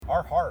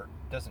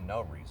doesn't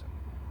know reason.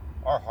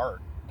 Our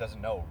heart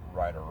doesn't know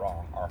right or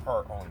wrong. Our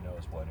heart only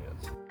knows what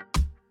is.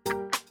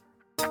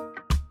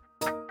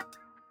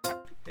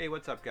 Hey,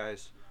 what's up,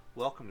 guys?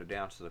 Welcome to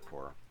Down to the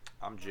Core.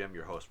 I'm Jim,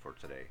 your host for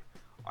today.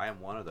 I am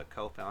one of the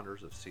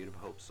co-founders of Seed of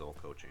Hope Soul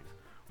Coaching,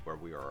 where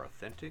we are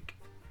authentic,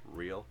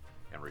 real,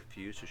 and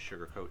refuse to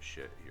sugarcoat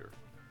shit here.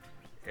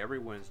 Every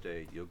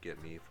Wednesday, you'll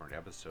get me for an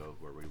episode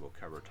where we will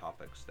cover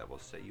topics that will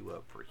set you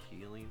up for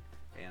healing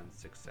and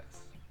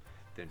success.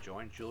 Then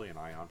join Julie and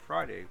I on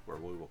Friday, where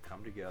we will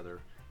come together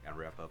and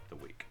wrap up the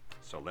week.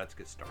 So let's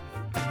get started.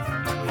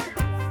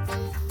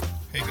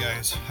 Hey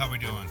guys, how we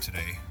doing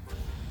today?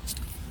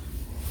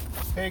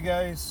 Hey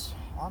guys,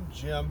 I'm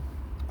Jim.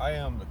 I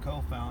am the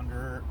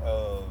co-founder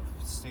of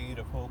Seed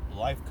of Hope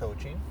Life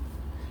Coaching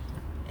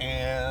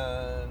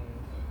and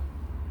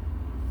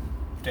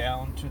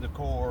Down to the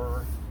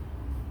Core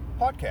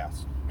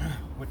podcast,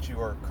 which you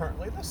are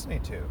currently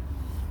listening to.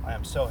 I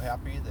am so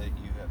happy that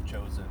you have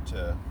chosen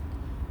to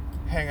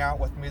hang out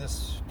with me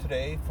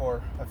today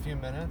for a few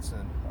minutes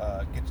and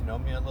get to know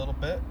me a little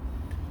bit,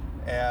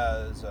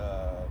 as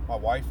my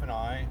wife and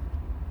I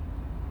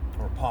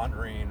were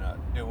pondering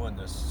doing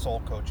this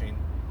soul coaching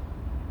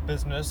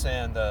business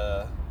and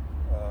the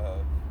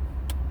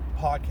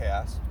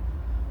podcast.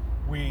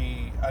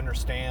 We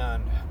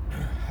understand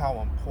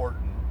how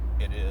important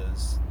it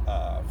is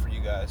for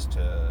you guys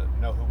to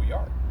know who we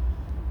are.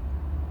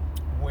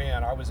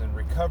 When I was in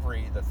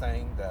recovery, the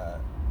thing that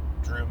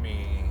drew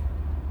me,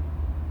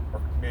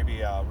 or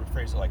maybe I'll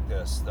rephrase it like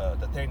this,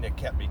 the thing that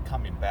kept me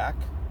coming back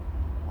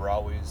were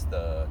always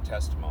the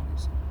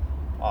testimonies.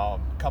 A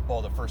couple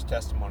of the first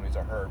testimonies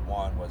I heard,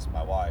 one was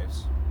my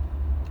wife's,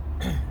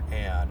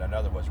 and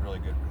another was really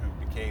good,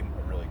 who became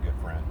a really good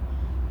friend.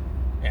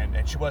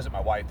 And she wasn't my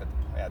wife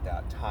at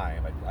that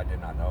time. I did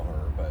not know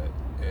her,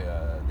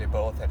 but they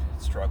both had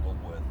struggled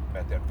with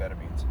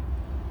methamphetamines.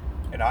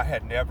 And I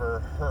had never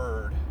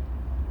heard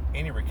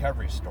any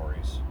recovery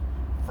stories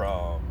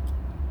from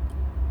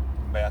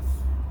meth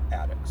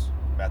addicts,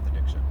 meth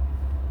addiction.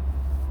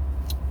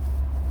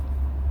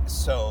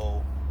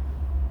 So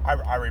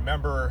I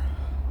remember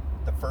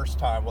the first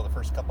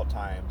couple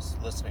times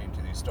listening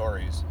to these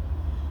stories,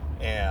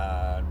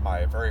 and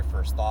my very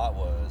first thought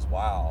was,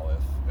 wow,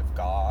 if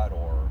God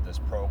or this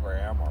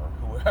program or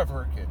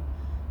whoever can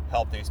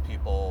help these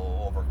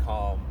people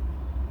overcome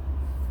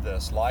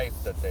this life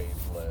that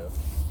they've lived,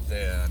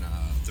 then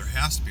there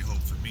has to be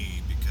hope for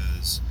me,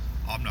 because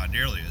I'm not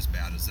nearly as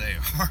bad as they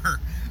are,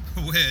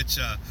 which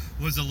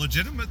was a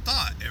legitimate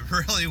thought. It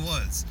really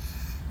was.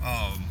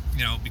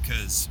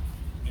 Because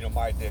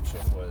my addiction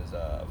was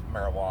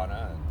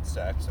marijuana and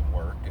sex and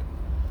work, and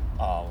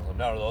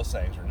none of those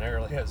things are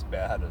nearly as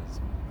bad as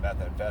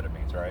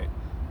methamphetamines, right?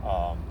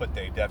 But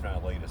they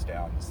definitely lead us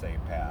down the same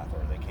path,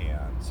 or they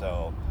can.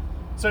 So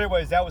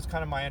anyways, that was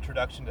kind of my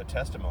introduction to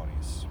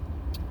testimonies.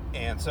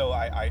 And so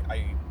I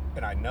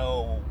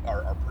know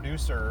our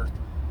producer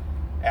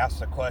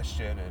asked a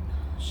question, and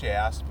she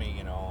asked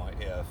me,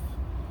 if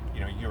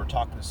you were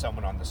talking to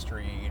someone on the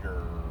street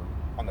or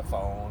on the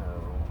phone or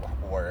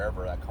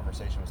wherever that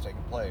conversation was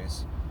taking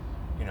place,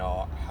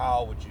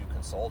 how would you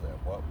console them?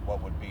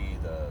 What would be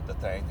the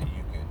thing that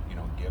you could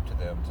give to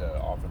them to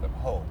offer them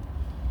hope?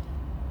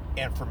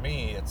 And for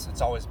me,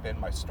 it's always been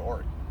my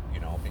story,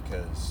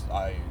 because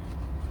I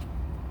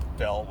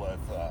dealt with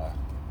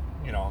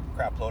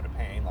crap load of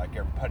pain like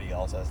everybody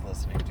else that's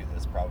listening to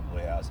this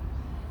probably has,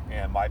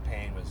 and my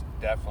pain was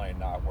definitely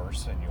not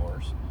worse than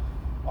yours.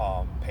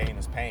 Pain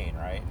is pain,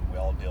 right? We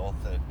all deal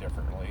with it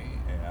differently,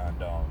 and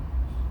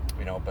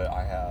but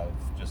I have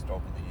just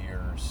over the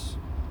years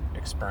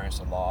experienced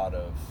a lot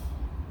of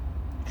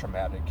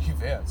traumatic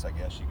events, I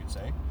guess you could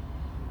say,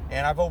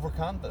 and I've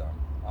overcome them.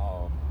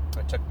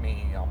 It took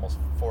me almost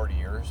 40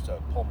 years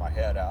to pull my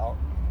head out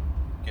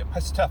and get my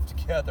stuff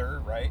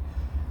together, right?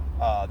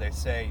 They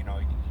say,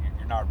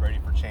 you're not ready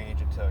for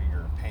change until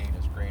your pain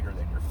is greater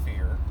than your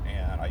fear,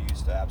 and I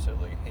used to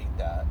absolutely hate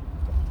that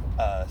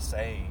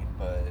saying,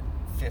 but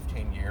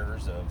 15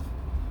 years of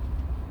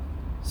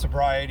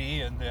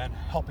sobriety and then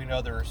helping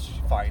others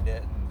find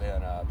it, and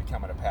then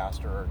becoming a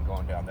pastor and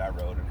going down that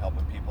road and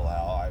helping people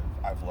out,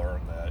 I've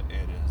learned that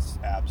it is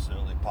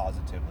absolutely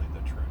positively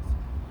the truth.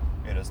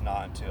 It is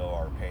not until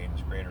our pain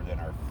is greater than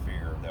our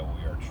fear that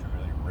we are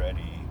truly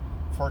ready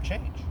for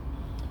change.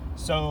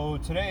 So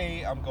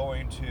today I'm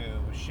going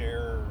to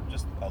share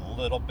just a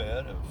little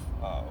bit of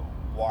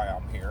why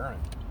I'm here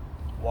and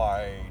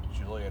why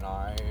Julie and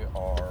I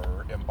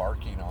are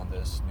embarking on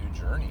this new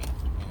journey.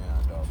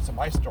 And so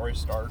my story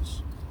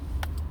starts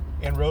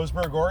in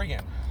Roseburg,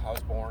 Oregon. I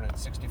was born in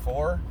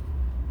 '64,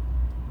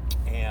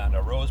 and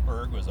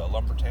Roseburg was a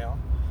lumber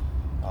town.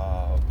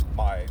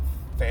 My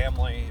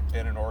family had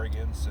been in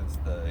Oregon since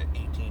the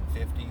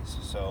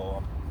 1850s,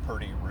 so I'm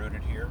pretty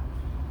rooted here.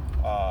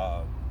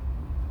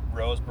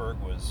 Roseburg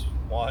was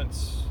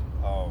once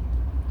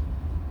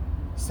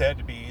said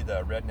to be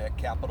the redneck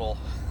capital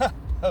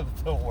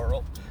of the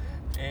world,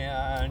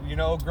 and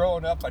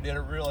growing up I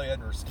didn't really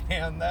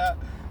understand that,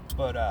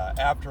 But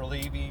after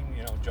leaving,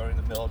 joining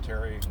the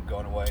military and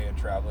going away and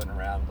traveling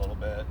around a little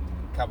bit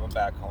and coming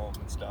back home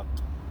and stuff,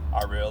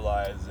 I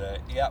realized that,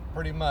 yeah,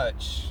 pretty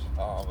much,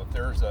 if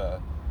there's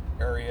a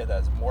area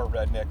that's more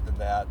redneck than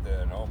that,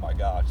 then oh my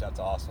gosh, that's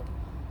awesome.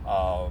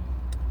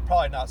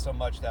 Probably not so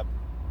much that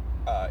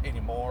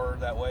anymore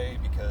that way,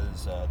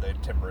 because the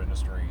timber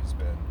industry has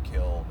been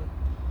killed,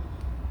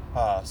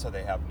 and so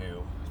they have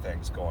new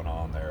things going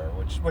on there,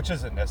 which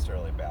isn't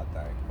necessarily a bad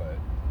thing, but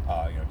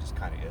just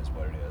kind of is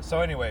what it is.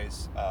 So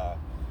anyways, I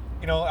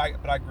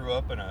grew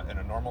up in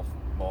a normal,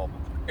 well,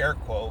 air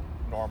quote,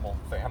 normal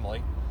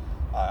family.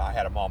 I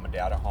had a mom and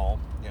dad at home.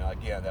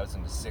 Again, that was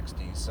in the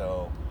 60s,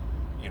 so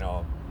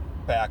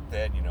back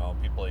then,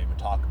 people even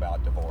talk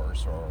about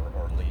divorce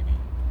or leaving.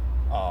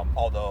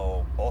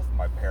 Although both of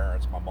my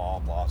parents, my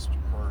mom lost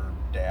her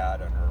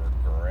dad and her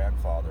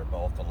grandfather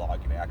both to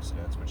logging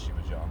accidents when she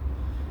was young,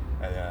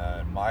 and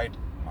then my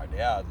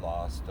dad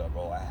lost.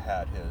 I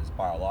had his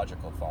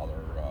biological father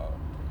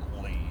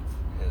leave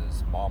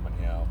his mom and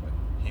him,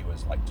 and he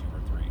was like 2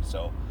 or 3.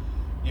 So,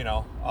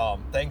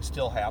 things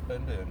still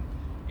happened, and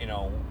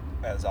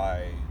as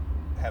I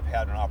have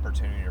had an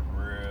opportunity to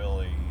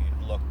really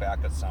look back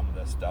at some of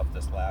this stuff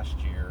this last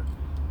year,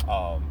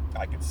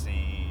 I could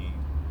see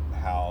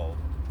how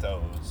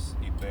those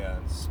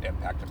events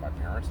impacted my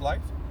parents'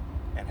 life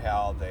and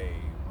how they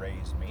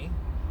raised me.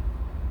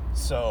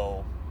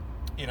 So,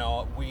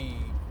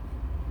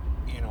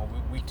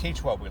 we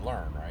teach what we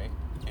learn, right?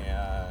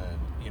 And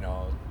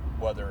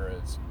whether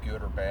it's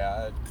good or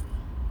bad,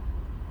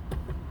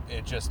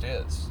 it just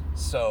is.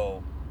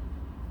 So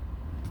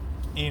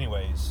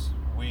anyways,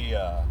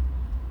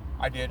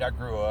 I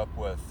grew up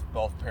with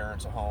both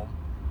parents at home,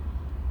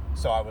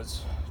 so I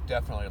was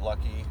definitely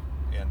lucky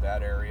in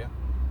that area.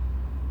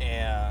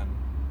 And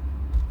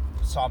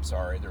so I'm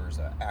sorry, there was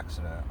an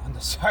accident on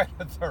the side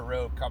of the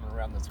road coming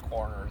around this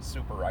corner. It's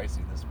super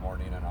icy this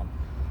morning, and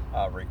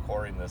I'm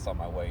recording this on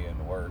my way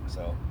into work,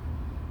 so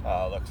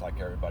looks like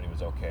everybody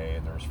was okay,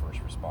 and there was first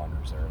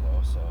responders there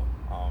though.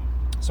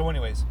 So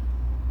anyways,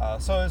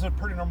 so it was a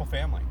pretty normal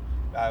family.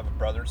 I have a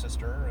brother and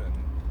sister,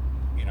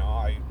 and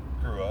I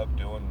grew up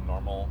doing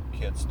normal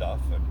kid stuff,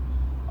 and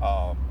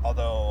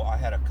although I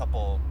had a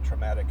couple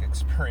traumatic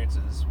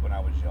experiences when I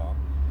was young.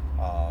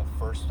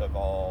 First of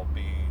all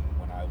being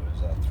when I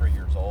was 3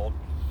 years old,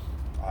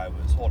 I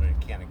was holding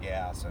a can of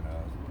gas in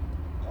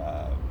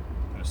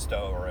a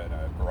stove or in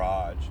a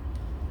garage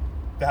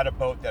that had a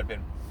boat that had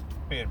been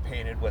being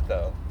painted with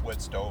a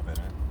wood stove in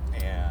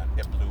it, and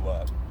it blew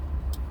up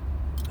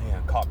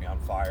and caught me on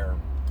fire.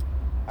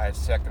 I had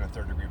second and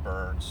third degree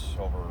burns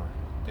over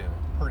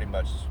pretty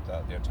much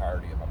the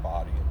entirety of my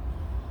body,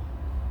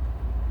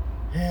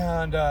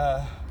 and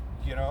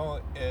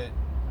it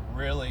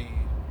really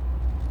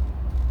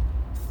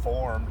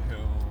formed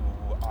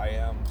who I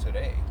am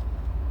today.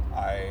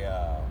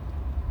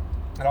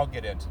 And I'll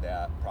get into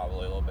that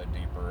probably a little bit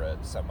deeper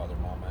at some other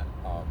moment,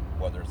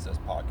 whether it's this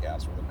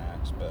podcast or the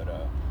next. But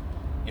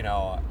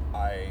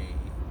I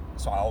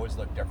always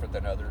looked different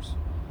than others.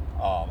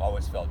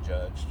 Always felt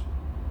judged,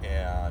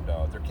 and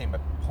there came a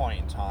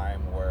point in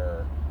time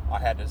where I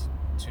had to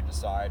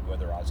decide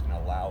whether I was going to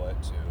allow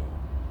it to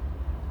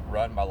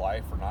run my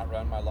life or not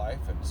run my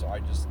life. And so I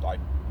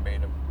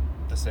made a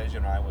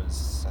decision. I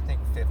was, I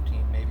think,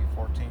 15, maybe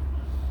 14,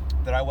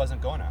 that I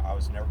wasn't going to. I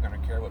was never going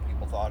to care what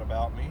people thought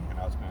about me, and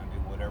I was going to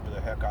do whatever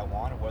the heck I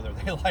wanted, whether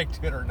they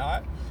liked it or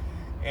not.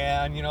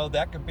 And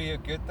that can be a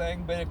good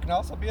thing, but it can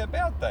also be a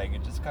bad thing.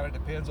 It just kind of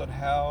depends on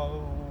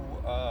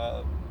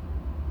how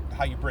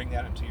you bring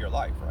that into your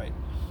life, right?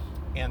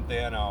 And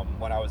then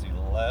when I was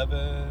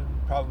 11,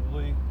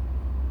 probably,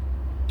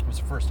 it was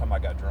the first time I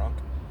got drunk,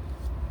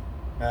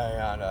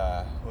 and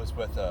was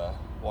with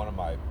one of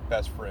my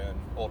best friend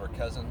older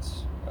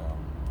cousins,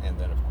 and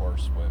then of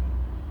course when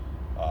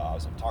I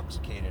was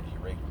intoxicated, he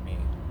raped me,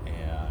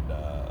 and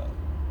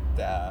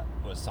that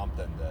was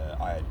something that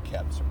I had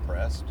kept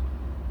suppressed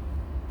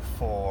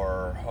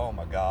for, oh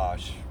my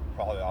gosh,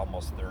 probably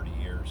almost 30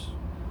 years.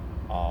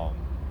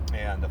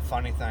 And the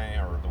funny thing,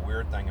 or the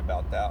weird thing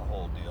about that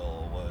whole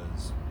deal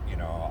was,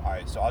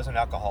 I was an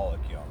alcoholic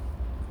young.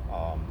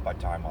 By the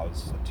time I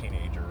was a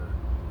teenager,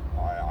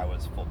 I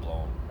was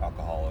full-blown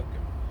alcoholic,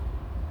 and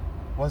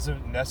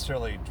wasn't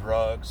necessarily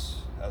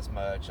drugs as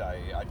much.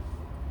 I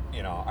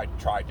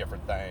tried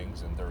different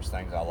things, and there was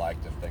things I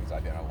liked and things I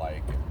didn't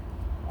like,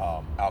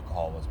 and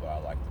alcohol was what I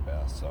liked the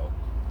best, so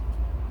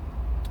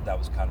that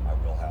was kind of my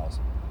wheelhouse.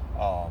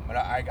 And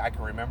I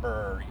can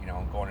remember,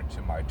 going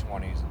into my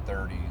 20s and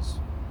 30s,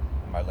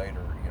 my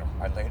later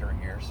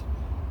years,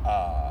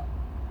 I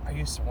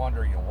used to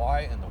wonder,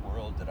 why in the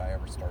world did I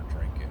ever start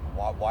drinking?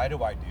 Why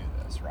do I do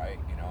this, right?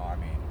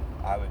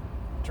 I would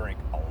drink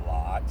a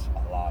lot,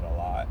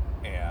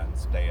 and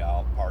stay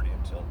out, party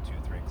until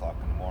 2-3 o'clock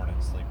in the morning,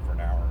 sleep for an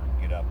hour,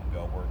 and get up and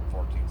go work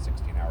 14,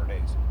 16-hour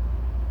days.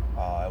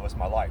 It was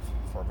my life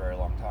for a very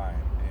long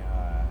time,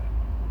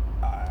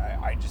 and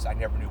I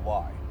never knew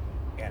why.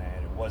 And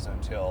it wasn't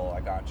until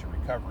I got into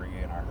recovery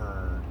and I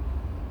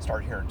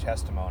started hearing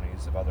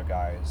testimonies of other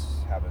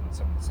guys having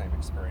some of the same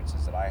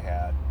experiences that I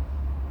had,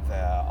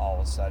 that all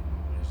of a sudden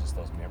it was just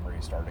those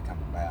memories started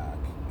coming back,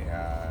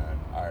 and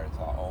I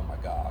thought, oh my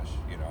gosh,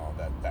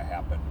 that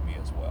happened to me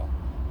as well.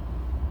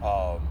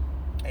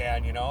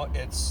 And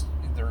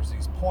there's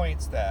these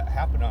points that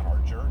happen on our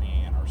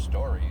journey and our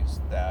stories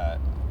that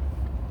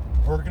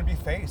we're going to be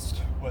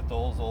faced with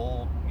those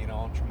old,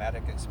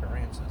 traumatic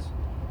experiences.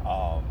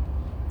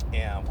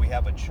 And we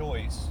have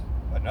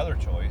another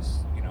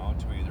choice,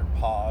 to either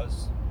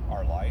pause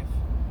our life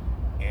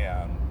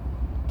and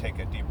take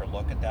a deeper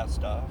look at that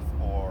stuff,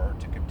 or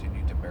to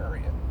continue to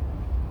bury it.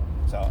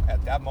 So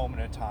at that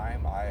moment in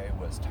time, I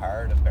was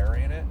tired of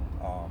burying it.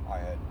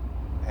 I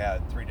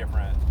had 3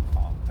 different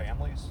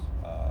families,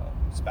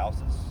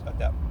 spouses at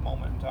that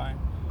moment in time,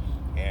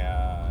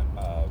 and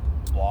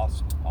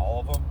lost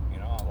all of them.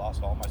 I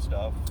lost all my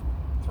stuff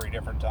 3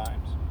 different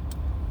times.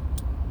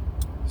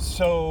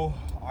 So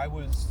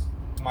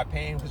my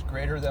pain was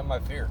greater than my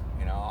fear.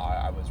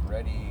 I was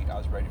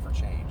ready for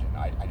change, and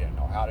I didn't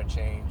know how to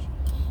change.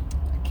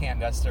 I can't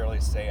necessarily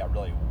say I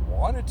really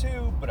wanted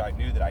to, but I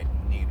knew that I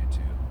needed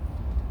to.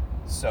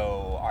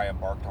 So I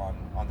embarked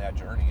on that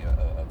journey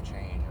of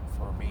change, and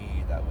for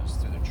me, that was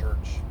through the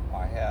church.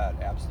 I had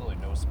absolutely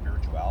no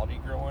spirituality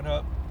growing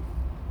up.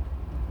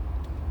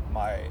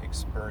 My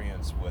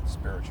experience with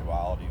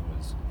spirituality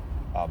was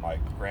my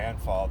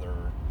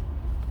grandfather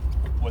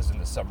was in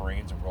the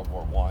submarines in World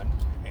War I,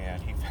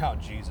 and he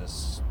found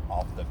Jesus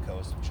off the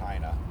coast of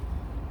China,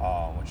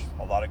 which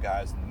a lot of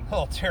guys in the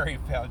military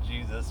found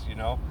Jesus,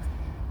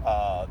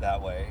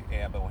 that way.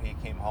 But when he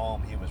came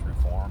home, he was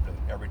reformed, and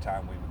every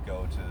time we would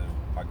go to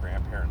my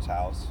grandparents'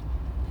 house,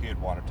 he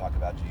would want to talk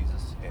about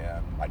Jesus,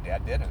 and my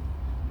dad didn't.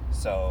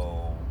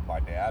 So my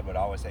dad would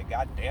always say,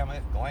 "God damn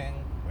it, Glenn,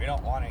 we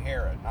don't want to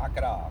hear it. Knock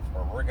it off,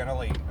 or we're going to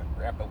leave." And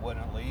Grandpa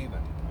wouldn't leave,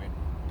 and we'd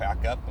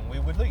pack up and we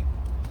would leave.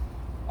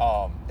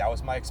 That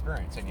was my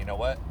experience. And you know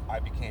what? I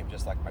became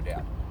just like my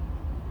dad.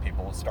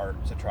 People would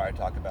start to try to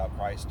talk about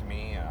Christ to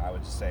me, and I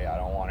would just say, "I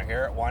don't want to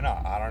hear it." Why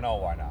not? I don't know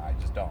why not. I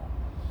just don't.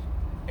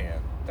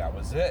 And that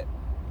was it.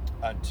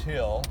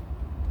 Until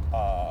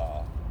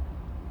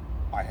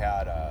I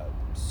had a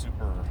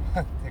super,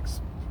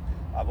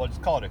 we'll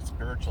just call it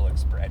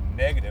a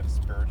negative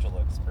spiritual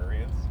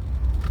experience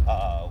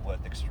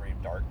with extreme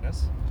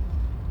darkness.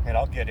 And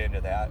I'll get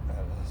into that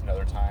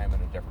another time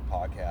in a different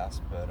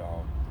podcast, but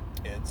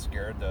it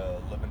scared the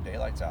living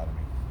daylights out of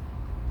me.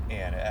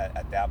 And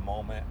at that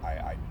moment,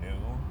 I knew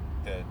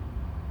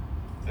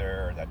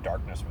that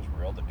darkness was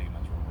real, the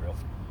demons were real,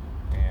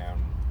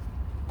 and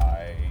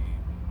I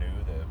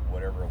knew that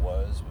whatever it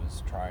was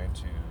trying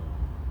to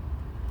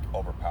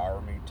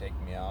overpower me, take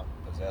me out,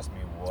 possess me,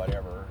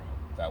 whatever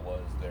that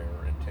was,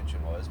 their intention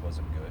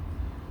wasn't good.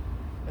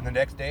 And the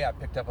next day I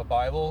picked up a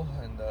Bible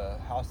in the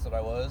house that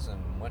I was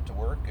and went to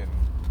work and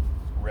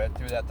read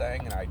through that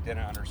thing, and I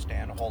didn't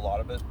understand a whole lot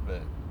of it,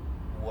 but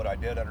what I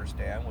did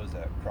understand was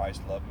that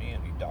Christ loved me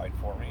and he died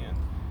for me, and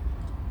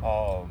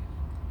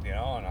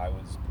and I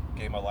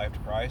gave my life to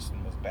Christ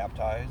and was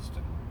baptized,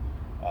 and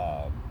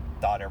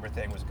thought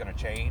everything was going to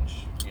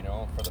change,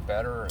 for the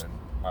better, and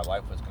my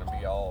life was going to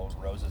be all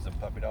roses and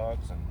puppy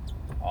dogs,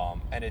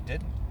 and it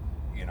didn't.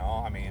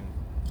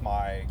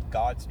 My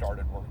God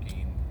started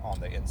working on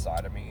the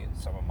inside of me, and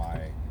some of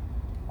my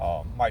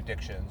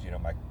addictions,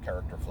 my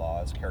character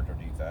flaws, character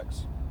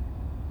defects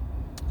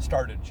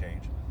started to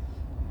change.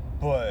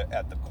 But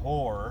at the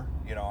core,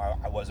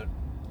 I wasn't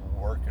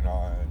working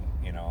on,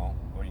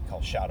 what you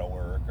call shadow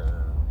work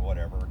or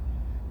whatever.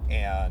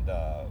 And,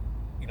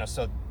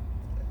 so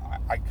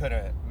I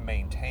couldn't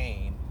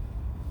maintain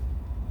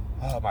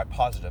my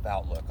positive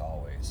outlook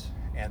always.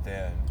 And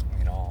then,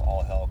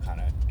 all hell kind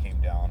of came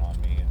down on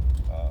me and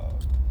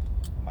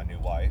my new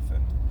wife.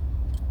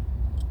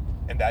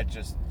 And that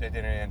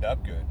didn't end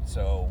up good.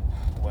 So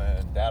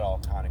when that all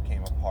kind of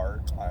came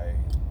apart, I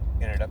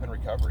ended up in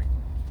recovery.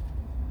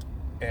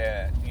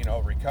 And,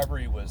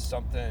 recovery was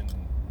something,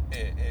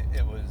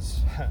 it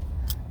was,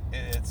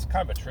 it's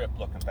kind of a trip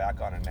looking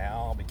back on it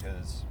now,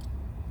 because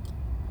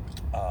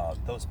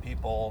those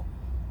people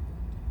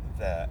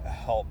that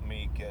helped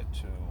me get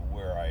to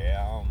where I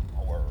am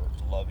were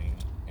loving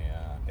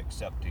and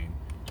accepting.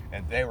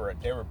 And they were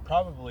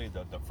probably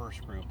the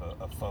first group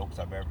of folks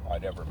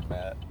I'd ever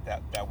met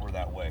that were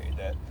that way,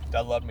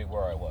 that loved me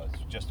where I was,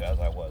 just as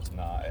I was,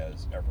 not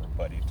as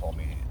everybody told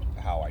me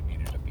how I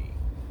needed to be.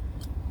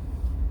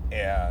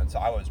 And so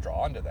I was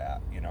drawn to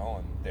that,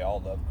 and they all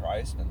loved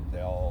Christ, and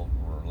they all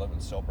were living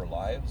sober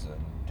lives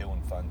and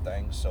doing fun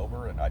things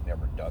sober, and I'd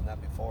never done that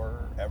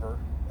before, ever,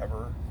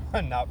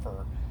 not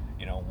for,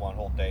 one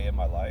whole day in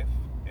my life.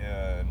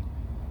 And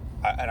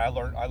I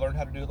learned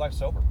how to do life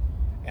sober,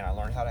 and I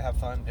learned how to have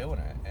fun doing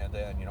it. And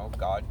then,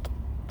 God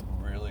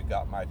really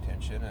got my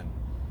attention and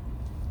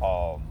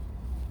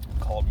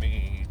called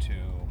me to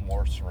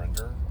more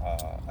surrender.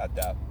 At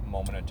that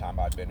moment in time,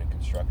 I'd been in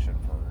construction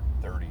for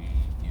 30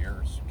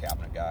 years,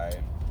 cabinet guy,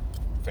 and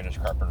finished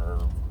carpenter,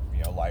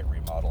 light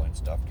remodeling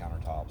stuff,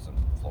 countertops and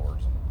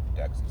floors and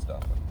decks and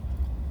stuff.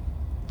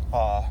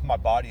 And my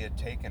body had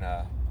taken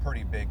a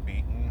pretty big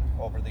beating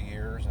over the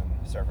years,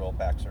 and several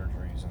back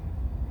surgeries,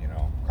 and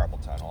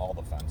carpal tunnel, all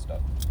the fun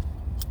stuff.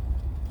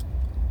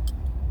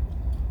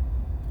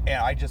 And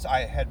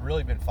I had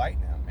really been fighting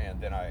him, and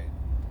then I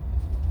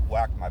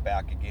whacked my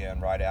back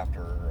again right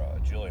after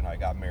Julie and I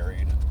got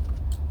married.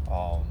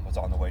 Was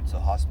on the way to the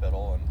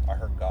hospital, and I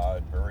heard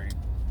God very,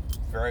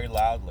 very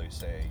loudly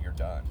say, "You're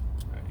done.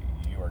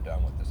 You are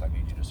done with this. I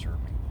need you to serve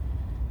me."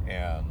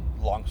 And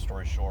long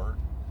story short,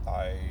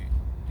 I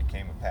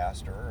became a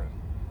pastor,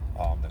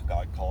 and that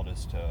God called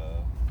us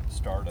to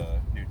start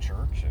a new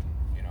church, and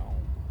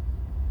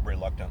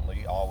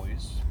reluctantly,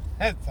 always.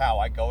 That's how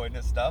I go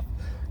into stuff.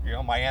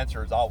 My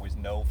answer is always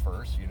no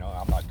first.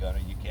 I'm not gonna.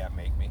 You can't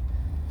make me.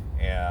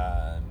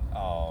 And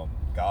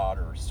God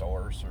or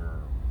source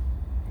or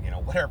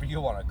whatever you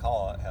want to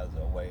call it has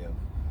a way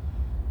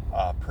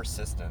of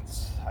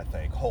persistence. I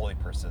think holy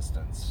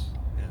persistence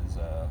is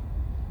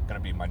going to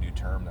be my new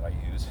term that I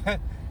use.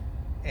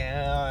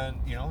 And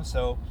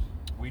so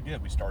we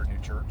started a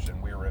new church,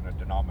 and we were in a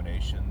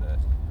denomination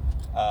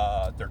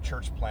that they're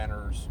church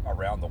planners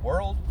around the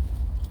world,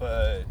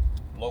 but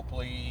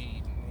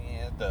locally,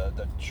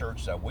 the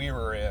church that we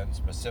were in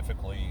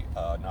specifically,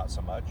 not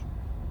so much.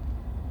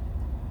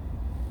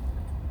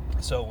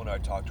 So when I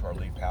talked to our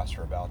lead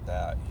pastor about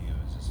that, he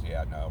was just,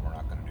 "Yeah, no, we're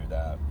not going to do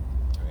that."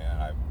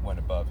 And I went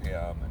above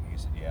him, and he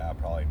said, "Yeah,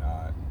 probably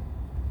not."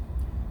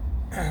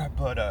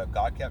 But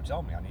God kept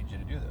telling me, "I need you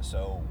to do this."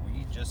 So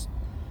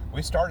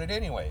we started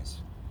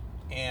anyways.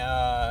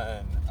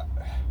 And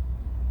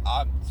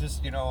I'm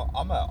just,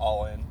 I'm an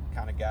all-in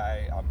kind of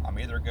guy. I'm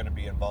either going to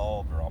be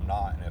involved or I'm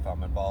not. And if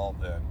I'm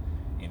involved, then,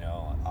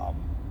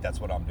 that's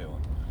what I'm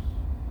doing.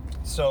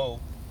 So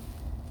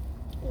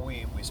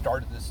we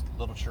started this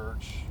little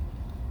church,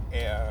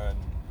 and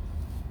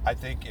I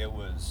think it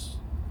was,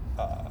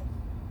 I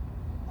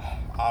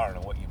don't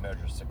know what you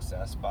measure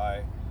success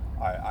by.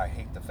 I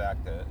hate the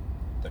fact that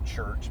the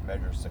church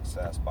measures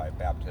success by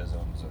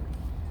baptisms and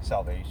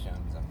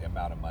salvations and the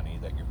amount of money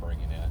that you're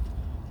bringing in.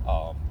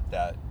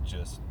 That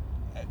just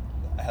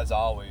has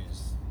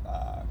always,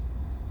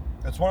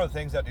 it's one of the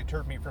things that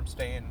deterred me from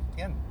staying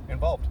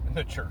involved in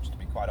the church, to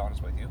be quite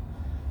honest with you,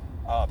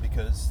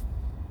 because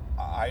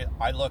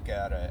I look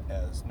at it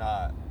as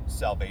not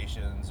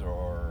salvations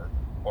or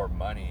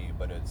money,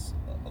 but it's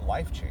a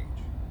life change.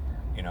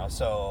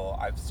 So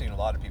I've seen a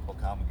lot of people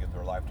come and give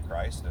their life to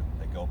Christ, and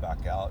they go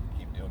back out and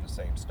keep doing the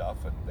same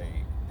stuff, and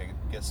they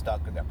get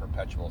stuck in that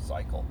perpetual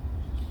cycle.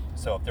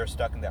 So if they're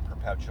stuck in that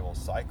perpetual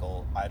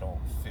cycle, I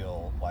don't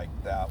feel like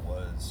that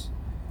was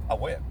a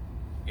win,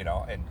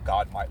 and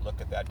God might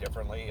look at that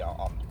differently.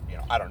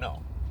 I don't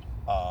know.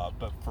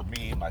 But for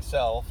me,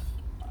 myself,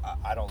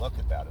 I don't look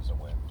at that as a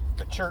win.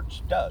 The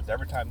church does.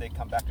 Every time they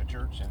come back to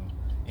church and,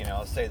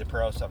 say the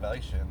prayer of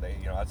salvation, they,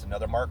 that's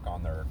another mark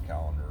on their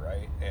calendar,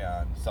 right?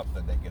 And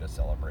something they get to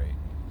celebrate.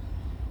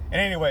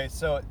 And anyway,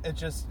 so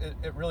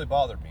it really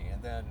bothered me.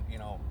 And then,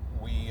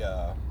 we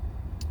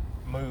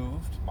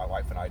moved, my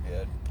wife and I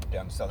did,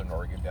 down to Southern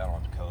Oregon, down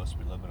on the coast.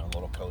 We live in a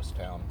little coast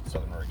town,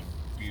 Southern Oregon.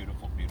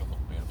 Beautiful, beautiful,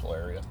 beautiful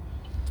area.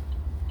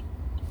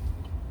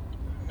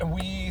 And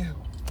we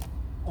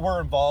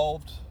were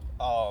involved,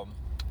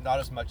 not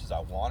as much as I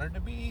wanted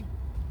to be,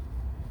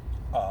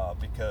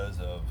 because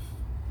of,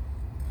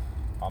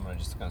 I'm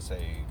just going to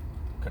say,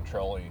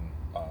 controlling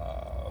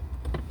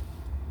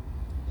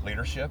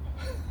leadership,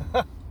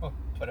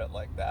 put it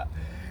like that.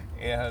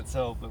 And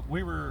so, but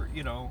we were,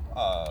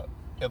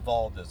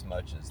 involved as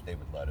much as they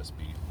would let us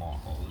be.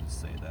 I'll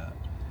just say that.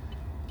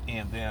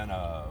 And then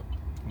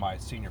my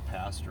senior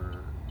pastor,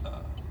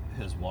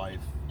 his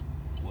wife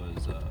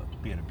was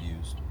being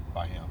abused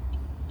by him,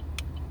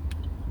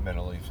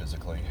 mentally,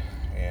 physically,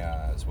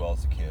 and as well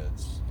as the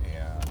kids.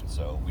 And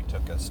so we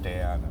took a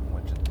stand and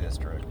went to the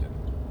district, and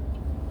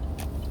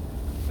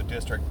the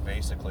district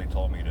basically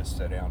told me to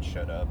sit down,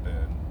 shut up,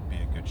 and be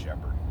a good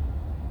shepherd.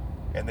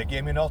 And they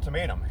gave me an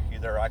ultimatum: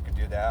 either I could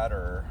do that,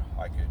 or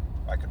I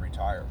could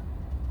retire.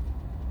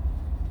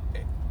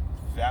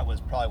 That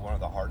was probably one of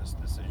the hardest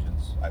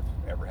decisions I've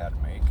ever had to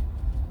make.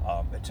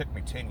 It took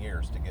me 10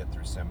 years to get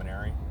through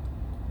seminary,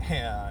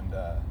 and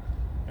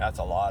that's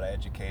a lot of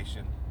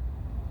education,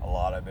 a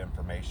lot of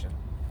information.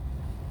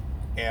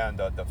 And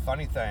the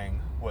funny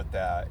thing with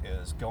that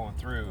is, going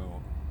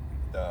through,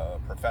 the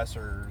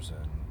professors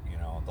and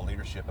the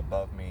leadership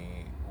above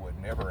me would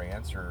never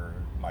answer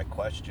my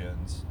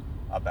questions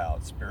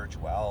about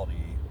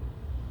spirituality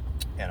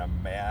in a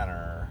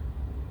manner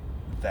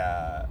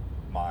that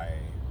my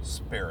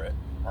spirit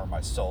or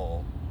my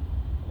soul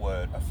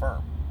would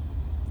affirm.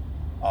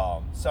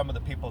 Some of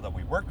the people that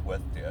we worked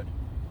with did.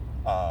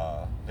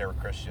 They were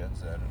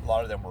Christians, and a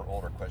lot of them were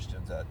older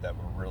Christians that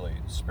were really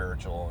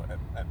spiritual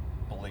and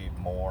believed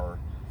more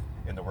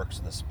in the works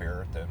of the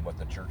Spirit than what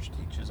the church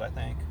teaches, I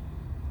think.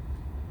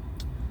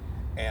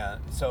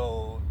 And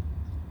so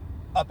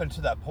up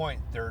until that point,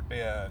 there had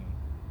been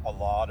a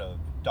lot of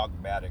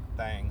dogmatic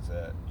things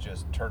that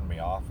just turned me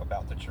off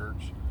about the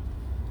church,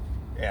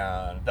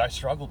 and that I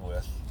struggled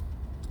with.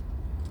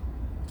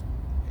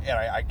 And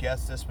I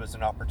guess this was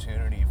an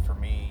opportunity for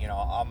me.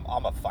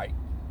 I'm a fight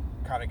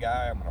kind of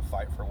guy. I'm going to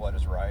fight for what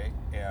is right.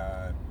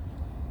 And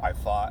I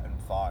fought and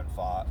fought and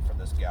fought for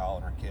this gal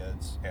and her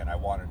kids, and I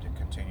wanted to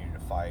continue to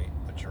fight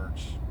the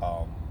church,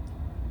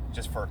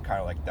 just for kind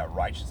of like that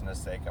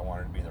righteousness sake. I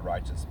wanted to be the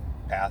righteous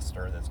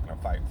pastor that's going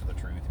to fight for the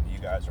truth, and you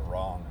guys are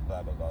wrong, and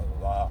blah, blah, blah,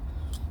 blah,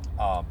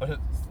 blah. But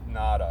it's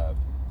not a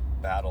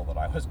battle that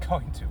I was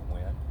going to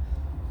win.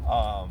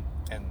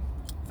 And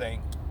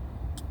thank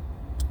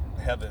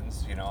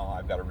heavens,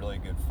 I've got a really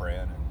good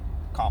friend and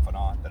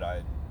confidant that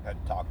I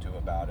had talked to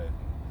about it.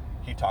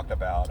 He talked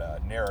about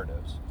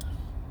narratives.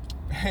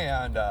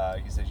 And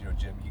he says,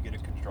 Jim, you get to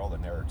control the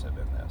narrative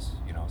in this,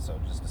 so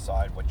just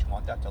decide what you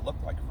want that to look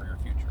like for your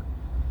future.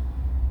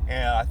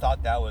 And I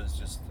thought that was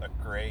just a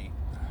great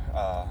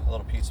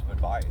little piece of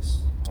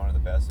advice, one of the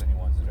best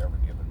anyone's had ever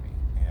given me.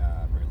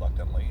 And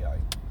reluctantly, I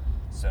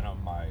sent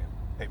him my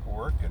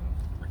paperwork and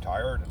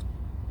retired and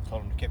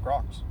told him to kick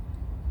rocks.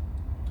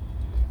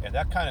 And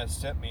that kind of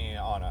sent me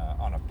on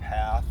a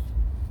path.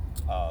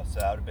 So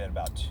that would have been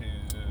about 2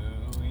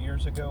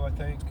 years ago, I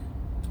think,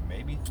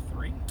 maybe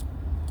 3.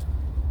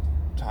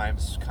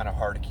 Time's kind of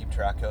hard to keep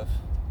track of.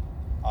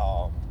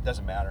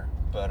 Doesn't matter.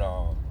 But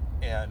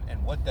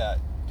and what that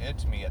did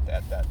to me at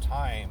that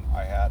time,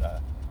 I had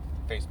a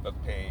Facebook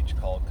page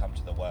called Come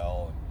to the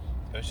Well.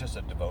 And it was just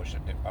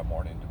a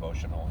morning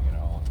devotional,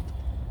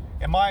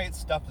 And my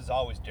stuff is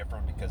always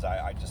different because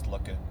I just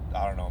look at,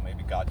 I don't know,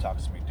 maybe God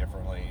talks to me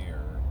differently,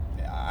 or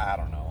I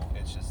don't know.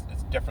 It's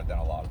different than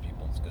a lot of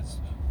people's, because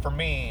for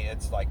me,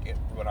 it's like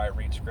when I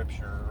read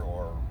scripture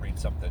or read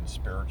something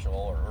spiritual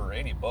or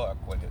any book,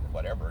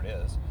 whatever it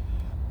is,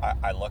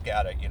 I look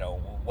at it,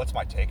 what's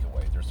my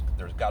takeaway?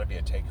 There's got to be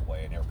a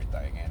takeaway in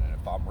everything. And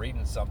if I'm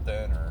reading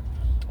something or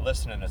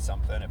listening to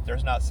something, if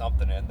there's not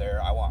something in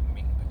there, I want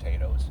meat and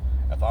potatoes.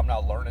 If I'm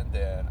not learning,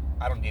 then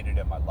I don't need it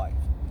in my life.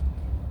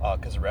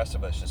 Because the rest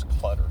of it's just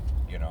clutter,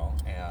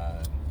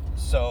 And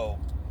so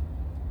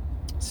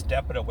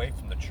stepping away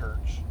from the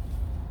church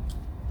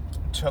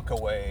took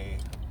away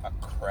a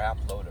crap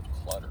load of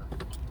clutter.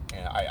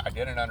 And I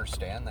didn't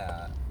understand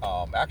that,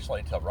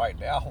 actually, until right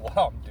now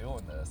while I'm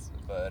doing this.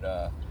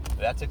 But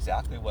that's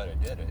exactly what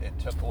it did. It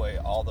took away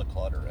all the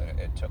clutter.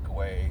 It took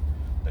away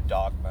the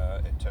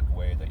dogma. It took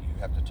away that you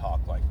have to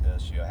talk like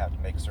this. You have to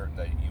make certain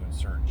that you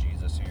insert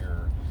Jesus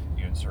here,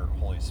 you insert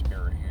Holy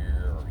Spirit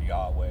here, or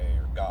Yahweh,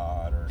 or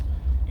God, or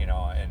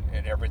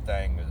and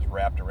everything is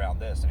wrapped around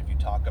this. And if you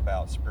talk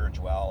about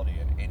spirituality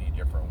in any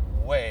different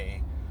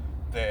way,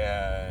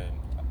 then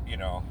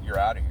you're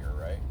out of here,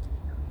 right?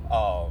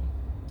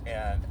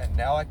 And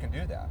now I can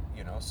do that,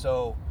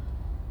 So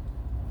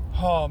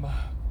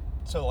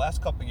the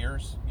last couple of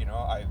years,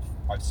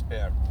 I've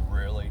spent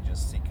really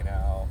just seeking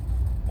out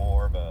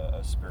more of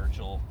a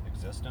spiritual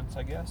existence,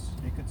 I guess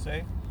you could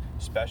say,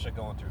 especially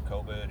going through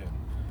COVID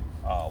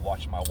and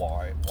watching my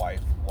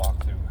wife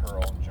walk through her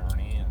own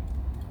journey. And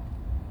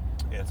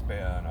it's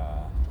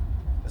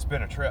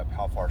been a trip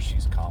how far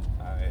she's come.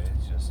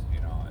 It's just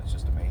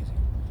amazing.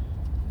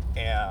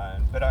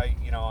 But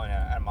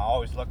I'm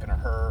always looking at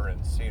her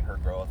and seeing her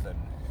growth, and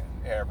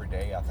every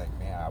day I think,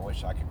 man, I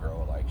wish I could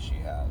grow like she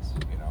has,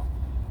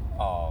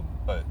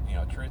 But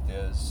truth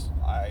is,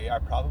 I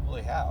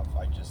probably have.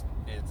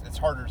 It's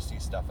harder to see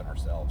stuff in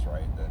ourselves,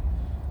 right? Than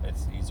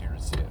it's easier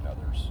to see it in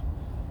others.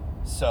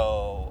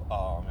 So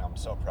I'm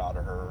so proud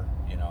of her,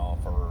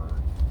 for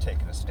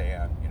taking a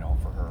stand,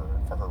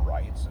 for her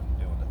rights and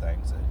doing the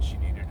things that she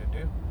needed to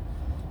do.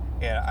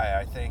 And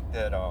I think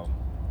that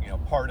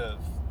part of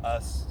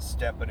us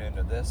stepping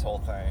into this whole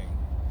thing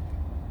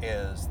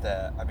is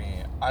that,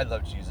 I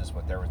love Jesus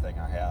with everything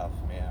I have,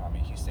 man.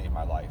 He saved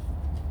my life.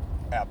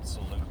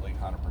 Absolutely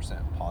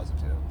 100%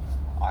 positive.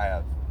 I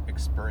have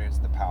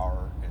experienced the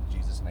power in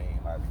Jesus' name.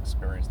 I've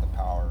experienced the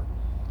power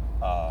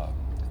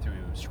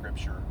through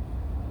scripture,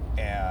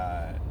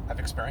 and I've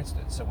experienced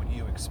it. So when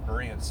you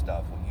experience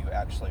stuff, when you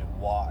actually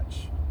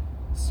watch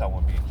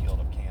someone being healed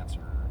of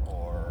cancer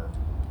or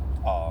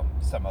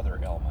some other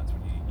ailments,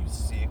 when you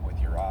see it with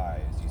your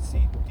eyes, you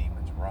see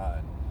demons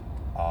run,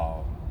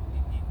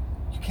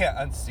 you can't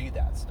unsee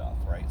that stuff,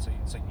 right? So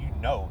you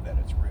know that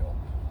it's real.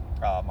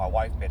 My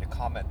wife made a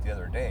comment the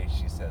other day.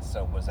 She says,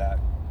 so was that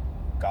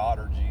God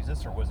or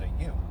Jesus, or was it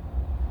you?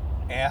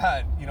 And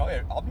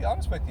I'll be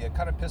honest with you, it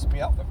kind of pissed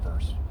me off at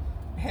first.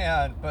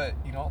 But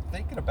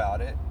thinking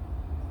about it,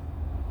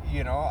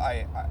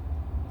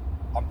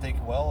 I'm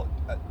thinking, well,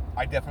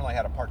 I definitely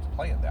had a part to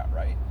play in that,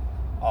 right?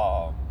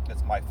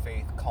 It's my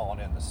faith calling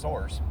in the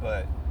source.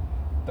 But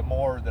the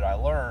more that I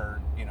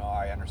learn,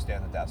 I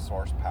understand that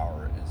source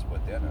power is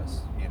within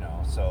us,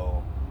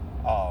 So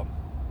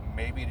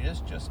maybe it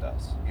is just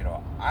us,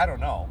 I don't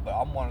know. But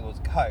I'm one of those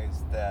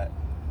guys that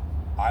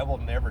I will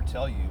never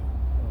tell you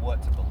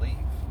what to believe,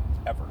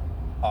 ever.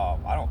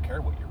 I don't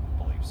care what your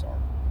beliefs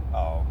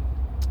are.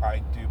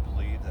 I do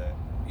believe that,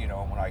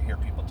 when I hear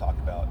people talk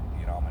about,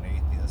 I'm an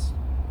atheist,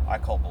 I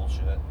call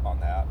bullshit on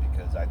that,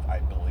 because I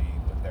believe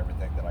with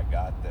everything that I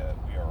got that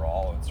we are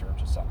all in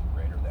search of something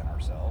greater than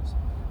ourselves.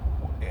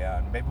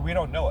 And maybe we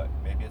don't know it.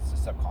 Maybe it's a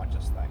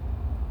subconscious thing.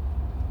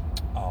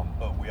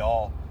 But we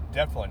all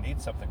definitely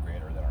need something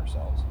greater than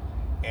ourselves.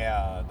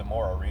 And the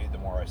more I read, the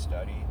more I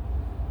study,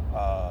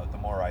 the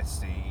more I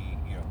see,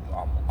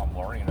 I'm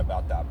learning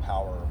about that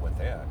power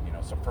within.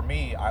 So for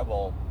me, I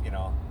will,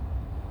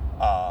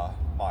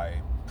 my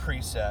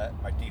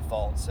my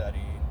default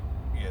setting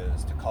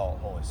is to call it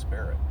Holy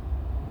Spirit.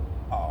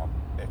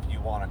 If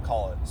you want to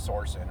call it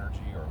source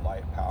energy or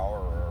light power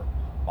or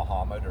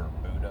Muhammad or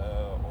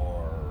Buddha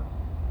or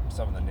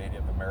some of the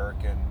Native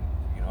American,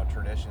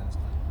 traditions,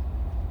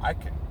 I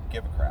can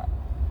give a crap.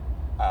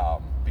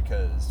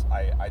 Because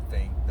I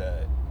think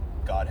that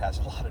God has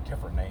a lot of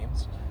different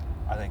names.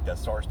 I think that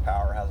source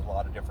power has a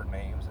lot of different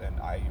names, and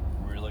I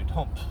really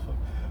don't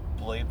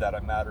believe that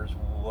it matters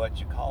what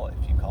you call it.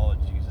 If you call it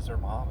Jesus or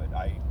Muhammad,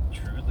 I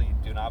truly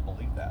do not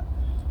believe that.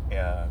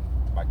 And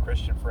my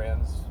Christian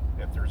friends,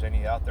 if there's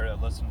any out there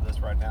that listen to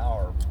this right now,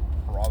 are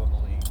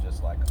probably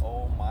just like,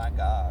 oh my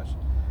gosh.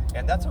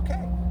 And that's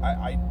okay.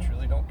 I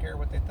truly don't care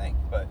what they think.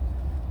 But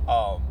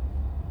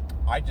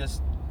I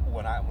just,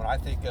 when I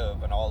think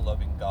of an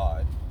all-loving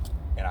God,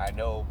 and I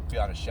know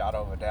beyond a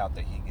shadow of a doubt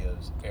that He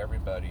gives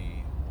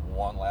everybody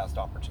one last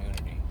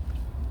opportunity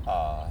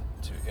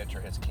to enter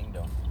His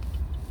kingdom,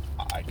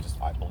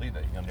 I believe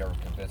it. You'll never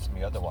convince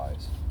me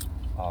otherwise.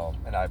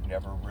 And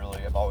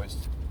I've always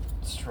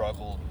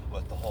struggled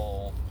with the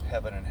whole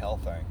heaven and hell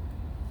thing.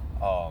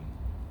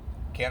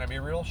 Can it be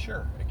real?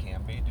 Sure, it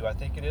can be. Do I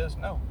think it is?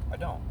 No, I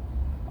don't.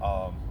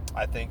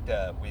 I think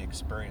that we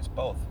experience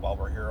both while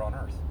we're here on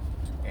earth,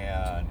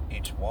 and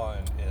each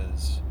one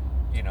is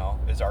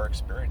our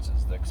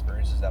experiences. The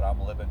experiences that I'm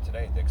living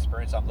today, the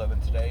experience I'm living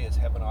today is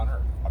heaven on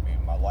earth. I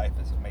mean, my life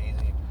is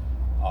amazing.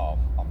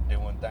 I'm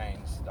doing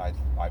things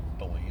I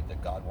believe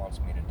that God wants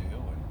me to do,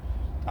 and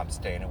I'm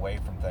staying away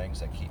from things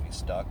that keep me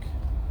stuck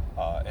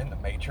in the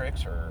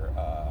matrix or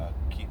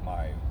keep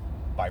my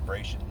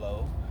vibration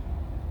low.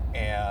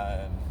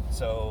 And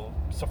so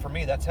for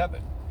me, that's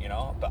heaven,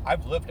 but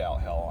I've lived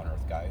out hell on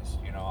earth, guys.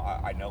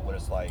 I know what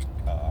it's like.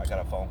 I got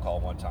a phone call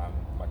one time.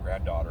 My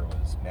granddaughter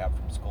was nabbed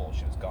from school.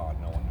 She was gone.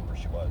 No one knew where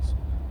she was.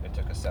 It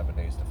took us 7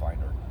 days to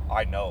find her.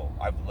 I know.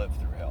 I've lived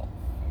through hell.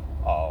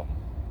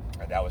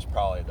 And that was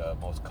probably the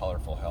most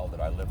colorful hell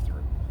that I lived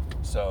through.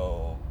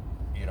 So,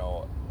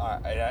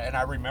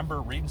 I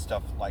remember reading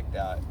stuff like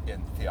that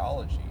in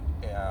theology,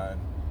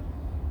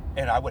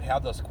 and I would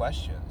have those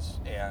questions,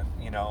 and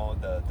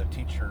the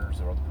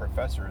teachers or the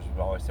professors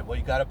would always say, well,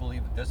 you got to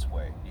believe it this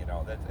way,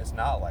 that it's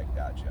not like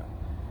that, Jim.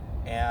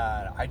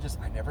 And I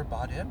never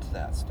bought into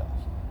that stuff,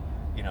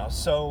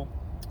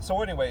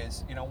 so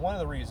anyways, one of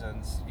the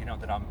reasons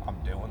that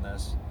I'm doing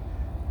this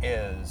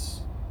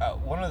is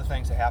one of the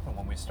things that happened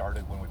when we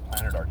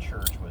planted our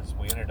church was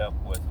we ended up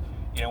with,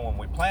 when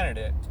we planted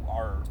it,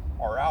 our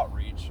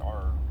outreach,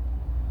 our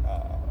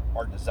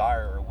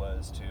desire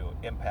was to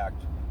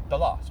impact the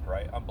lost,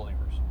 right?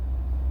 Unbelievers.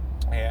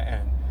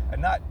 And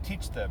not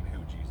teach them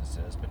who Jesus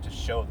is, but to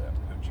show them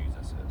who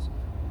Jesus is.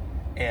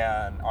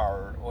 And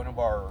one of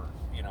our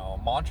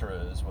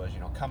mantras was,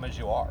 come as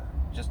you are.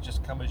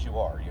 Just come as you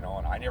are, and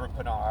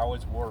I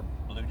always wore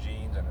blue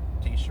jeans and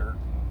a t-shirt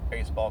and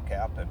baseball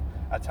cap, and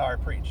that's how I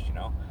preached,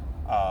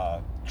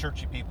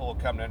 churchy people would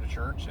come into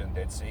church and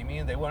they'd see me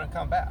and they wouldn't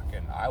come back,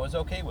 and I was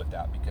okay with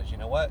that, because you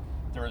know what,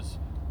 there was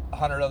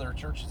 100 other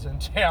churches in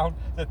town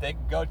that they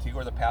can go to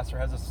where the pastor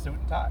has a suit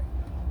and tie.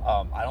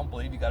 I don't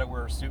believe you got to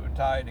wear a suit and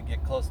tie to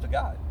get close to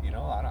God.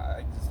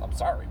 I'm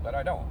sorry, but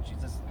I don't.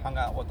 Jesus hung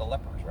out with the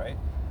lepers, right?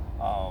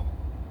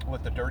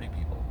 With the dirty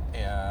people,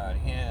 and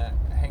he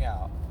hang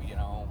out,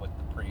 with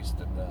the priest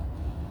and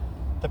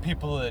the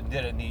people that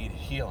didn't need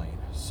healing.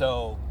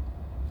 So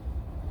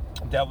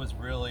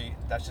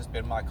that's just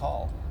been my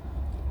call.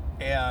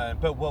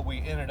 But what we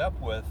ended up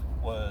with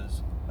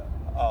was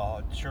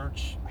a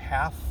church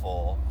half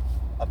full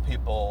of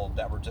people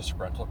that were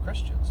disgruntled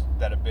Christians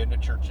that had been to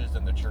churches,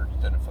 and the church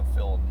didn't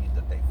fulfill a need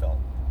that they felt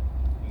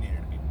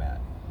needed to be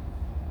met.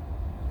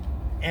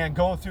 And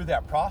going through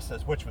that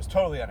process, which was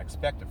totally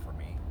unexpected for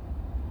me,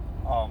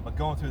 but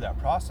going through that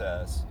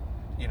process,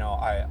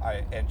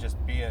 I and just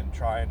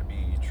trying to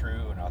be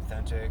true and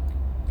authentic,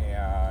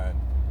 and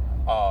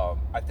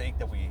I think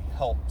that we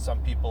help some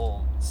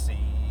people see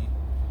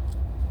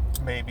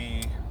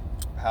maybe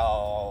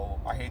how,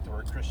 I hate the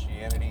word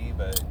Christianity,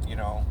 but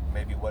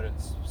maybe what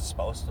it's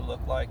supposed to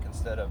look like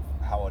instead of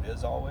how it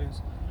is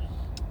always.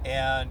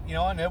 And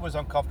and it was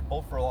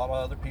uncomfortable for a lot of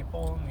other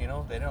people,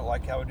 and they didn't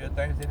like how we did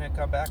things. They didn't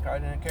come back. I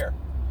didn't care.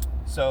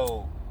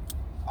 So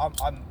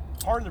I'm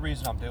part of the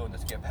reason I'm doing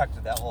this, get back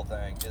to that whole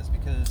thing, is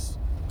because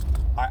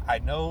I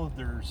know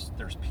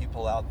there's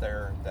people out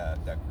there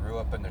that grew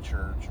up in the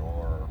church,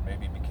 or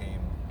maybe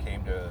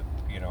came to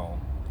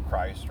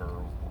Christ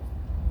or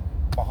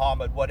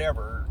Muhammad,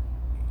 whatever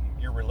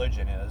your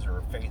religion is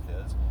or faith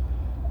is,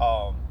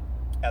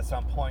 at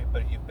some point,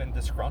 but you've been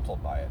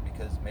disgruntled by it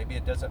because maybe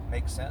it doesn't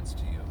make sense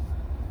to you.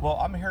 Well,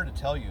 I'm here to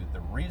tell you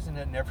the reason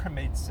it never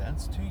made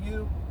sense to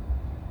you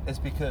is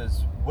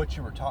because what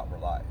you were taught were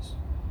lies.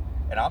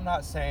 And I'm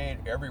not saying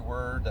every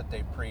word that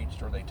they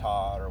preached or they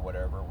taught or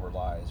whatever were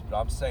lies, but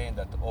I'm saying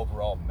that the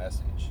overall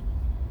message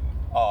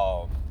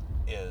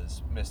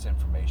is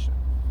misinformation.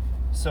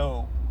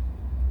 So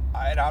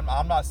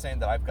I'm not saying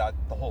that I've got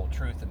the whole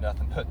truth and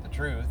nothing but the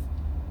truth,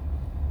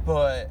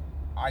 but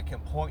I can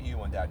point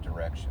you in that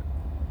direction.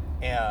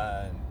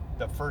 And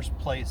the first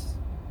place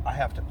I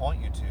have to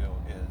point you to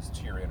is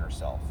to your inner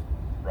self,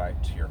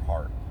 right? To your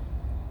heart.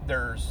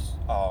 There's,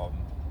 I'm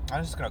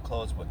just going to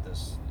close with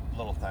this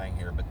little thing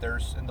here, but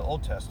there's in the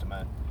Old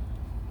Testament,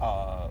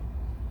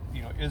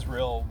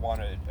 Israel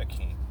wanted a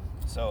king,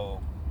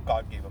 so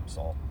God gave him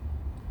Saul.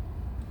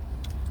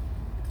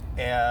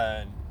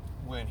 And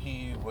when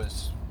he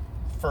was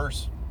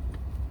first,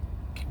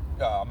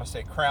 I'm gonna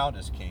say, crowned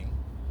as king,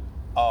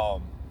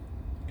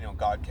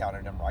 God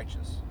counted him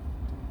righteous,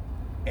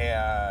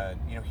 and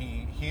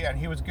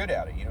he was good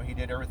at it. He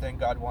did everything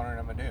God wanted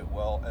him to do.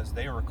 Well, as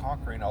they were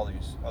conquering all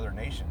these other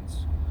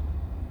nations,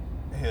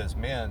 his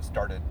men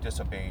started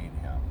disobeying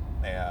him,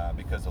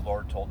 because the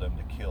Lord told them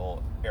to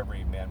kill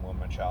every man,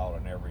 woman, child,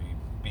 and every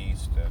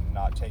beast, and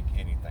not take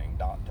anything,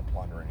 not to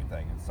plunder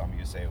anything. And some of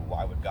you say,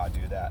 why would God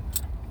do that?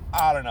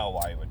 I don't know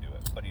why he would do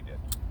it, but he did.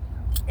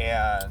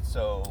 And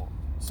so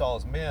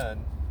Saul's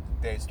men,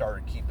 they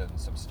started keeping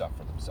some stuff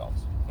for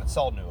themselves, and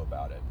Saul knew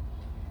about it.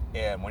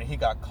 And when he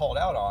got called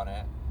out on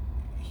it,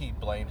 he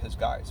blamed his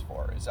guys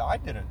for it. He said, I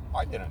didn't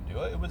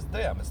do it. It was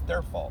them. It's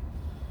their fault.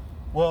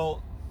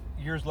 Well,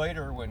 years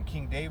later, when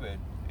King David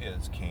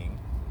is king,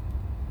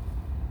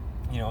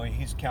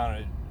 he's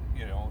counted.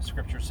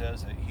 Scripture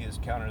says that he is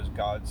counted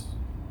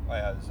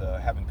as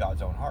having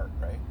God's own heart,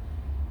 right?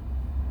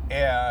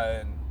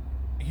 And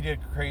he did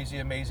crazy,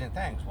 amazing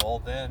things. Well,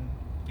 then,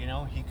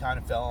 he kind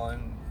of fell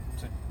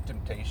into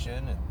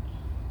temptation,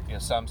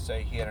 and some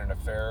say he had an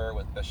affair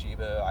with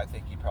Bathsheba. I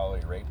think he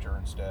probably raped her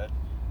instead.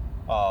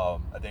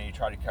 And then he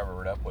tried to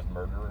cover it up with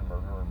murder.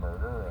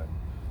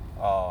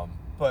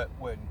 But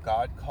when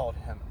God called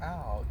him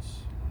out,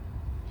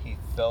 he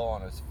fell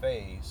on his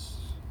face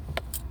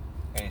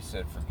and he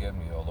said, "Forgive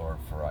me, O Lord,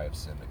 for I have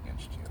sinned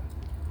against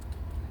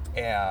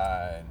you."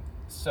 And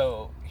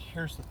so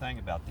here's the thing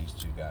about these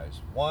two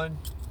guys. One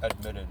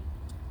admitted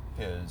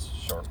his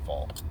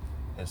shortfall,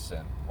 his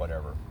sin,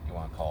 whatever you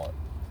want to call it.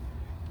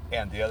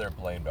 And the other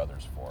blamed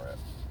others for it.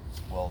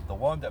 Well, the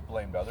one that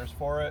blamed others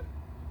for it,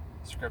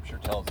 Scripture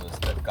tells us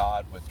that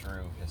God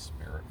withdrew his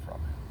spirit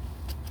from him.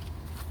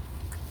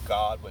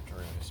 God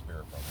withdrew his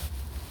spirit from him.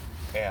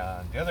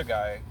 And the other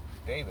guy,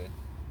 David,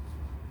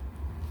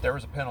 there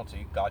was a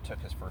penalty. God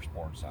took his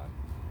firstborn son,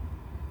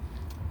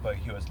 but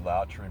he was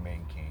allowed to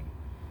remain king.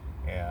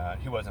 And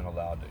he wasn't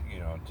allowed to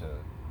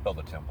build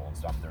a temple and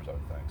stuff. There's other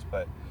things.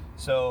 But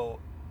so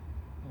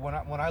when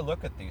I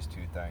look at these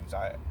two things,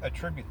 I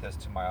attribute this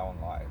to my own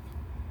life.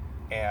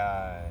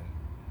 And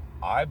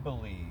I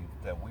believe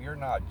that we are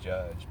not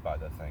judged by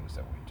the things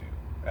that we do,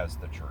 as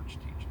the church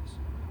teaches.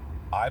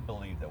 I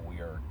believe that we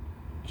are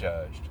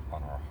judged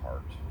on our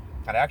heart.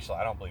 And actually,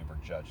 I don't believe we're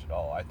judged at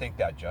all. I think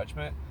that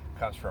judgment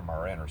comes from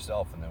our inner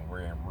self, and then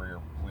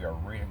we are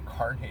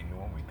reincarnating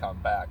when we come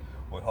back.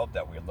 We hope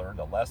that we learned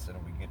a lesson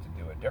and we get to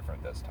do it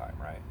different this time,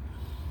 right?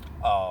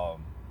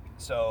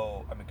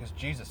 Because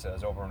Jesus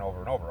says over and over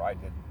and over,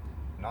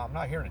 I'm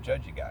not here to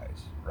judge you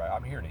guys, right?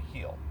 I'm here to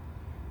heal.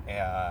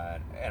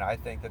 And I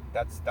think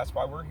that's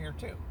why we're here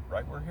too,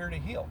 right? We're here to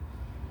heal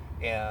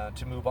and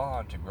to move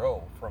on, to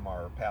grow from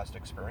our past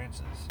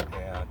experiences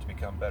and to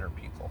become better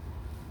people.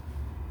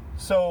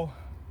 So,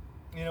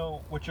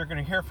 what you're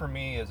going to hear from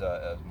me is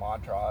a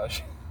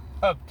montage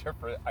of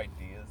different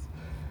ideas.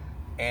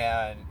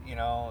 And, you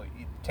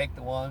take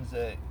the ones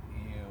that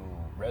you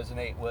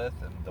resonate with,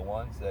 and the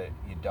ones that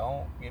you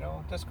don't,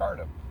 discard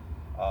them.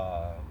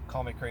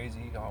 Call me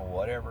crazy,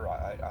 whatever.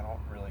 I don't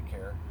really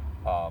care.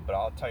 But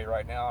I'll tell you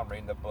right now, I'm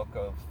reading the book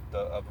of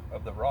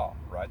the Raw,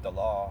 right? The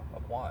Law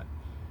of One.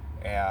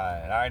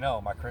 And I know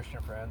my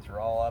Christian friends are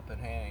all up in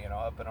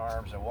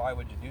arms. And why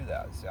would you do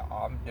that? So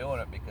I'm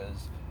doing it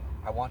because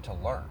I want to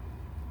learn,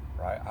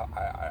 right?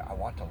 I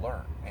want to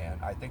learn.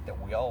 And I think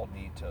that we all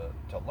need to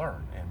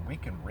learn. And we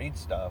can read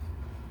stuff,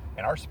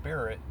 and our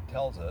spirit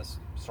tells us,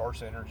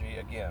 source energy,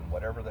 again,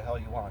 whatever the hell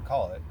you want to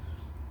call it,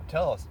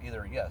 tell us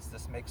either, yes,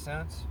 this makes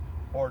sense,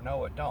 or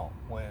no, it don't.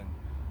 When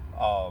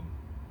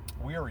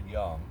we are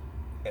young,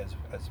 as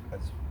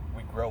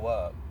we grow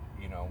up,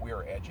 we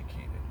are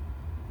educated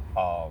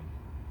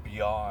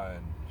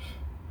beyond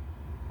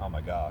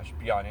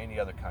any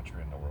other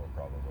country in the world,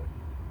 probably.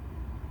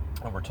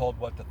 And we're told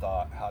what to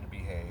thought, how to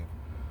behave.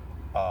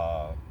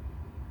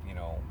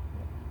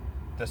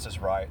 This is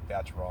right,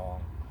 that's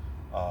wrong,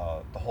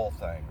 the whole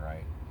thing,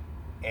 right?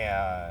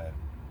 And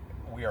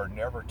we are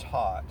never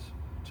taught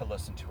to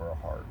listen to our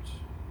hearts.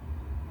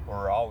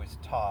 We're always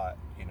taught,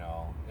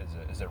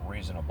 is it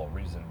reasonable?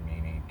 Reason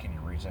meaning, can you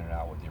reason it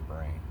out with your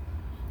brain?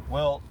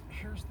 Well,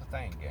 here's the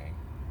thing, gang.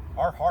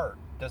 Our heart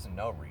doesn't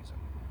know reason.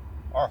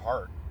 Our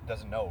heart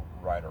doesn't know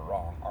right or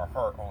wrong. Our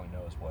heart only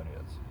knows what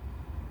is.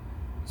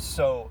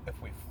 So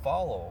if we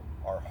follow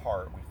our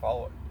heart,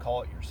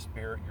 call it your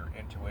spirit, your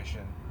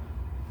intuition,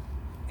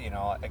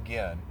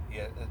 again,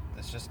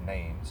 it's just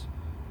names.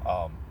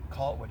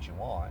 Call it what you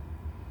want.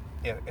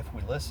 If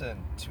we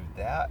listen to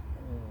that,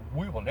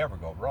 we will never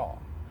go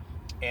wrong.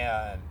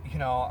 And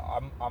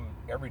I'm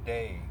every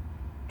day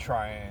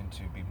trying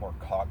to be more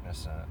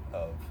cognizant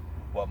of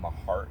what my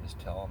heart is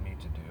telling me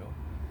to do.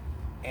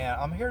 And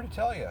I'm here to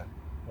tell you,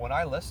 when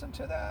I listen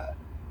to that,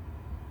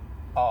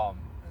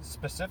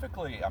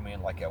 specifically, I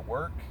mean, like at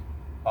work,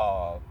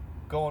 uh,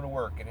 going to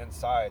work and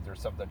inside, there's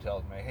something that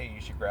tells me, hey,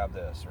 you should grab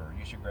this, or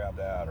you should grab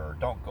that, or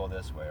don't go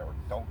this way, or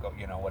don't go,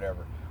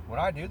 whatever. When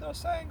I do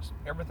those things,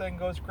 everything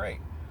goes great.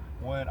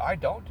 When I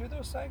don't do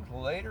those things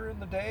later in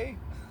the day,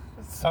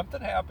 something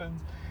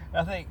happens. And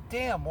I think,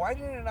 damn, why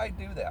didn't I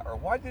do that? Or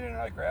why didn't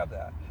I grab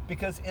that?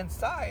 Because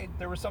inside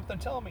there was something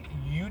telling me,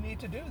 you need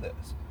to do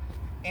this.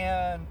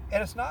 And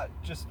it's not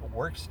just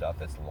work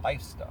stuff, it's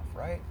life stuff,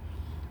 right?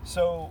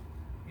 So,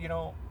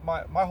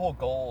 my whole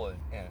goal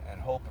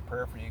and hope and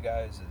prayer for you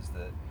guys is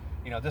that,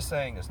 this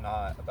thing is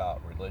not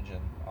about religion.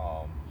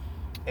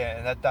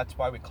 And that's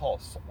why we call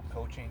it soul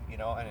coaching,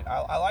 and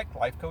I like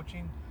life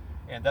coaching,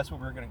 and that's what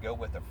we're going to go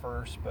with at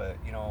first. But,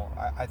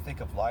 I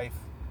think of life,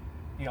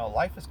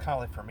 life is kind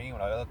of like, for me,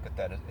 when I look at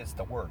that, it's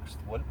the works.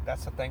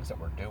 That's the things that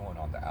we're doing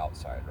on the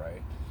outside,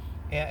 right?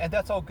 And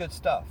that's all good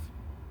stuff.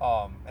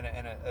 And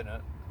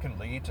it can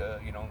lead to,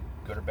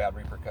 good or bad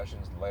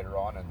repercussions later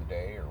on in the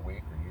day or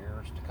week or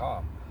years to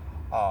come.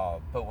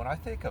 But when I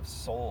think of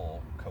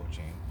soul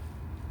coaching,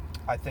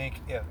 I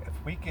think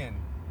if we can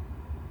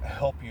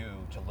help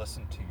you to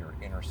listen to your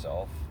inner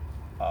self,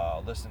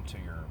 listen to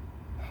your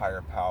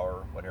higher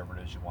power, whatever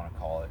it is you want to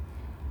call it,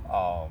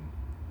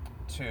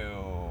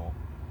 to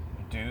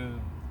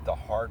do the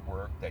hard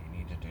work that you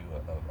need to do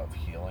of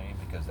healing,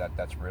 because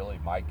that's really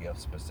my gift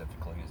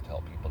specifically, is to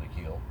help people to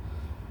heal.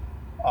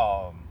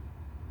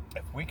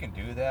 If we can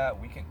do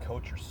that, we can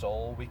coach your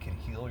soul, we can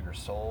heal your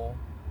soul,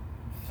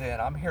 then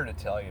I'm here to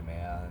tell you,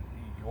 man,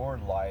 your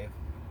life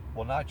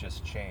will not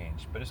just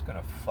change, but it's going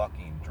to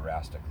fucking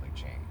drastically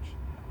change.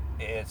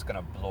 It's going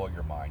to blow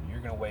your mind.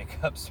 You're going to wake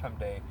up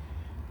someday,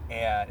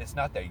 and it's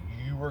not that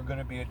you are going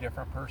to be a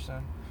different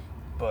person,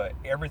 but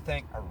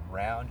everything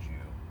around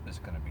you is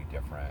going to be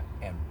different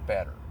and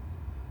better.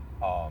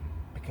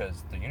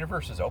 Because the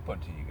universe is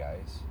open to you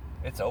guys.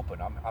 It's open.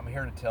 I'm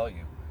here to tell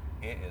you,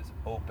 it is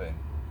open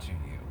to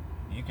you.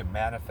 You can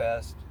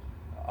manifest,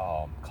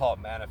 call it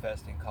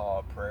manifesting,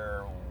 call it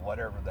prayer,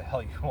 whatever the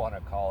hell you want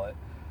to call it.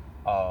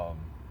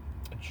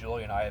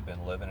 Julie and I have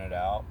been living it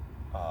out,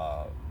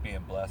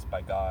 being blessed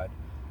by God.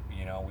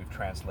 We've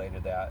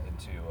translated that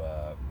into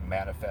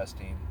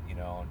manifesting,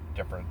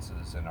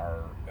 differences in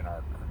our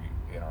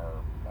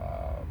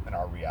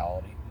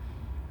reality,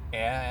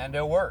 and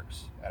it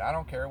works. And I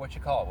don't care what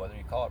you call it, whether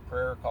you call it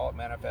prayer, call it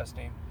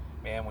manifesting.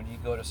 Man, when you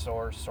go to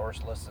source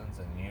listens,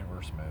 and the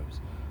universe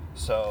moves.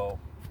 So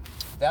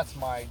that's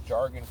my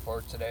jargon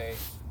for today.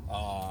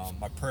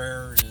 My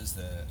prayer is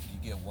that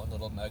you get one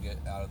little nugget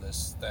out of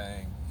this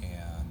thing,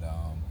 and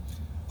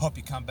hope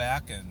you come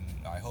back, and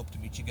I hope to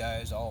meet you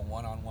guys all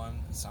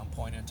one-on-one at some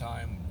point in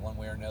time, one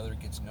way or another,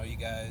 get to know you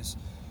guys.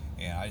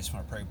 And I just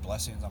want to pray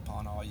blessings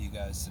upon all you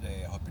guys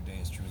today. I hope your day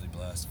is truly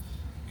blessed,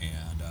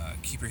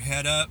 and keep your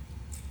head up,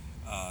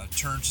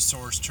 turn to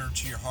source, turn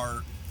to your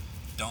heart.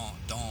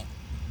 Don't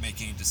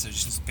make any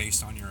decisions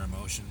based on your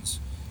emotions,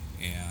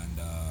 and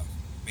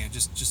man,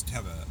 just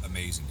have an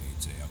amazing day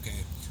today.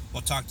 Okay,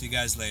 we'll talk to you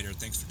guys later.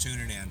 Thanks for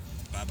tuning in.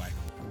 Bye bye.